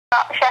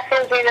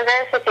Sheffield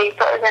University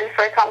put us in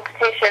for a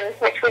competition,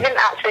 which we didn't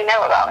actually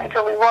know about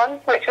until we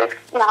won, which was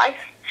nice.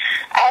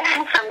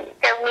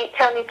 Go meet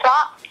Tony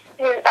Platt,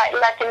 who's like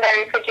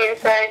legendary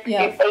producer,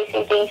 produced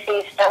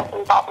AC/DC stuff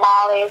and Bob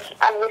Marley's,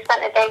 and we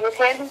spent a day with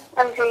him,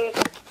 and we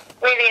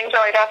really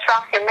enjoyed our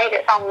track and made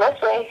it sound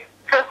lovely.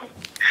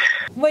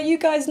 Were you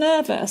guys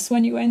nervous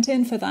when you went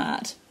in for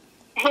that?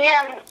 He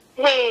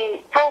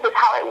told us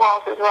how it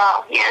was as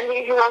well. Yeah, and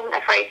he wasn't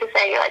afraid to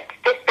say, like,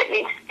 this bit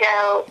needs to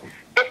go,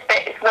 this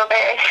bit is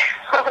rubbish.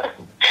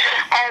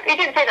 He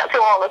didn't say that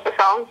to all of the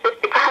songs,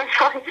 just to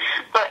clarify.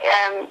 But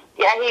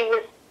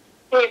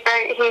he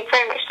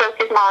very much spoke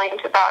his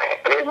mind about it.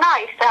 But it was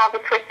nice to have a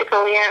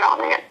critical ear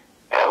on it.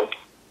 So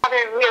I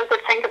had a real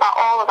good think about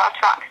all of our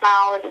tracks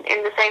now, and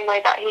in the same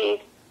way that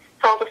he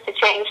told us to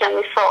change them,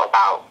 we thought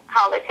about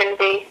how they can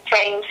be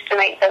changed to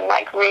make them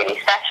like really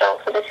special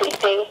for this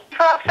EP.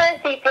 For our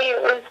first EP,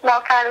 it was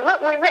more kind of,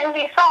 look, we've written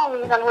these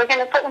songs and we're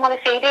going to put them on a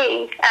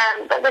CD.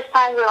 But this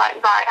time we were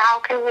like, right, how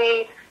can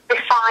we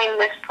refine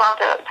this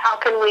product? How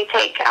can we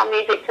take our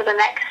music to the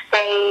next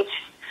stage?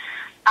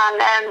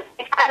 And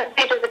it kind of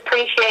made us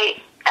appreciate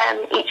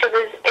each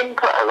other's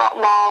input a lot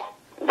more.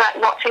 Like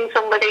watching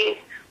somebody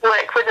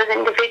work with us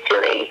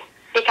individually,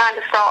 you kind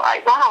of thought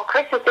like, wow,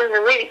 Chris is doing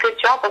a really good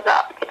job of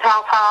that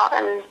guitar part,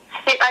 and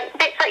like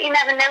bits that you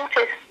never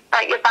noticed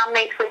like your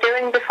bandmates were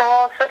doing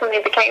before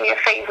suddenly became your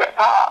favourite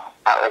part.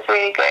 That was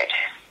really good.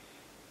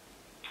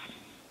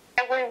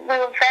 We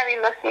were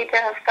very lucky to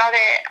have got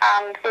it,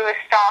 and we were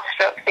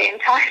starstruck the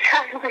entire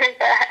time we were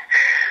there.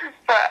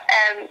 But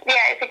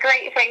it's a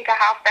great thing to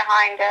have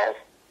behind us.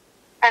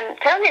 And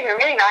Tony's a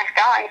really nice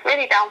guy,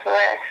 really down to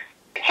earth.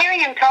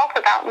 Hearing him talk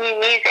about new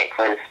music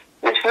was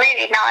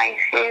really nice.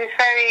 He was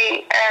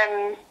very,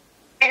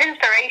 he's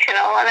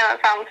inspirational. I know that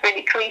sounds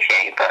really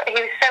cliche, but he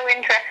was so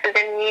interested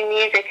in new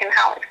music and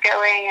how it's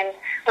going, and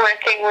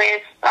working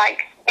with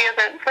like there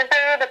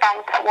were other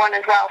bands that won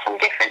as well from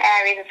different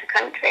areas of the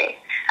country.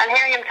 And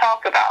hearing him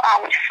talk about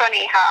how much fun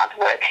he had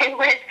working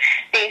with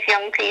these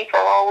young people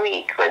all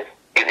week was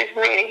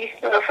really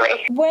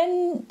lovely.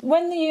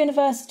 When the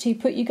university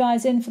put you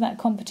guys in for that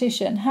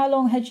competition, how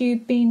long had you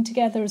been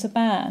together as a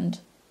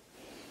band?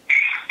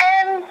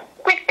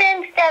 We've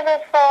been together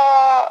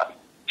for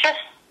just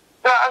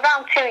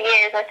around 2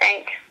 years, I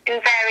think, in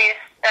various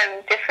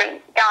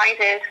different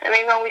guises. I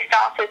mean, when we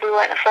started, we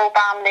weren't a full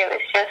band. It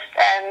was just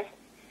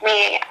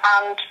me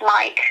and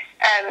Mike,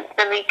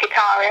 the lead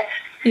guitarist,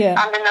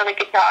 and another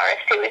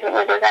guitarist who isn't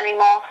with us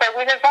anymore. So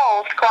we've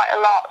evolved quite a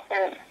lot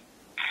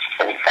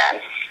since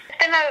then. It's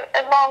been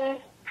a long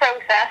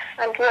process,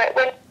 and we're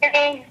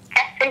really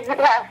getting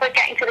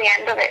to the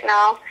end of it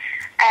now.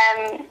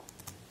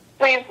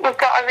 We've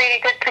got a really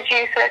good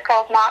producer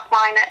called Mark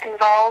Minor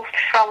involved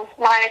from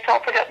Minotaur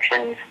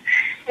Productions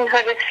in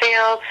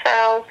Huddersfield.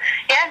 So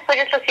yeah,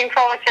 we're just looking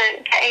forward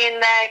to getting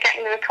in there,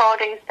 getting the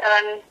recordings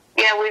done.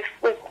 You know,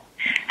 we've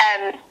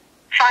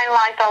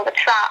finalised all the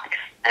tracks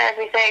and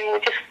everything. We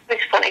just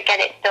want to get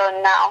it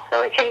done now,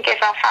 so we can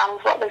give our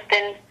fans what they've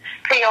been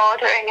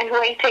pre-ordering and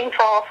waiting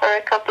for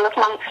a couple of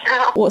months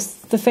now. What's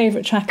the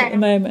favourite track at the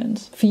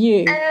moment for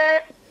you?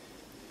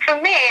 For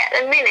me,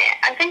 at the minute,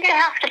 I think it'd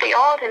have to be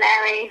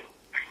Ordinary.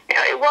 You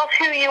know, it was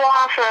Who You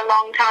Are for a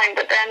long time,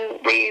 but then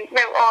we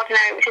wrote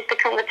Ordinary, which has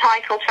become the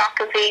title track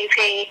of the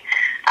EP.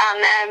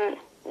 And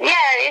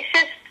it's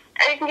just,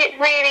 I think it's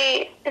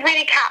really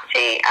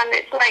catchy, and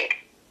it's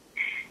like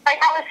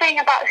I was saying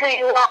about Who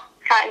You Are,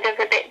 kind of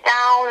a bit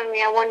down, and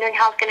wondering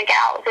how I was going to get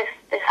out of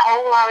this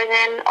hole I was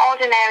in.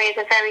 Ordinary is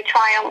a very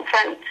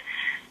triumphant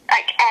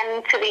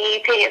end to the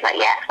EP. It's like,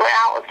 yes, we're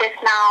out of this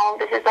now.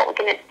 This is what we're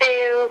going to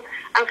do.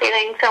 I'm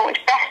feeling so much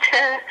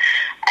better.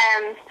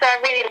 So I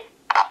really.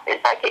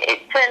 It's like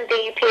it turned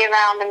the EP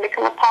around and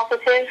become a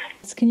positive.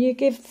 Can you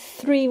give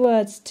 3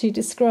 words to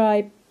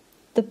describe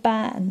the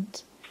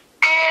band?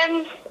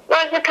 Well,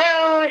 I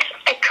suppose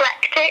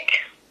eclectic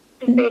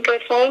would be a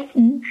good one.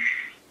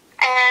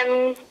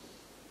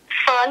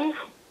 Fun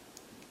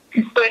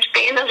would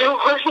be another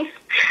one.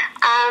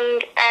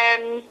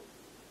 And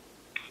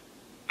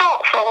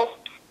thoughtful.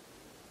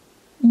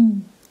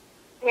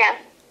 Yeah.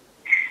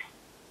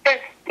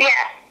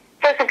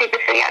 Those would be the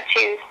 3 I'd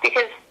choose,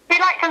 because we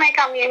like to make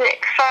our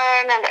music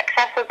fun and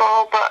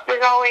accessible, but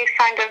there's always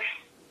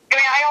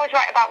I always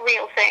write about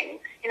real things,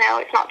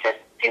 it's not just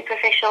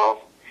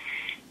superficial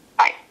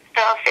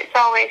stuff, it's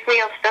always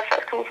real stuff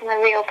that's come from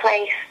a real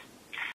place.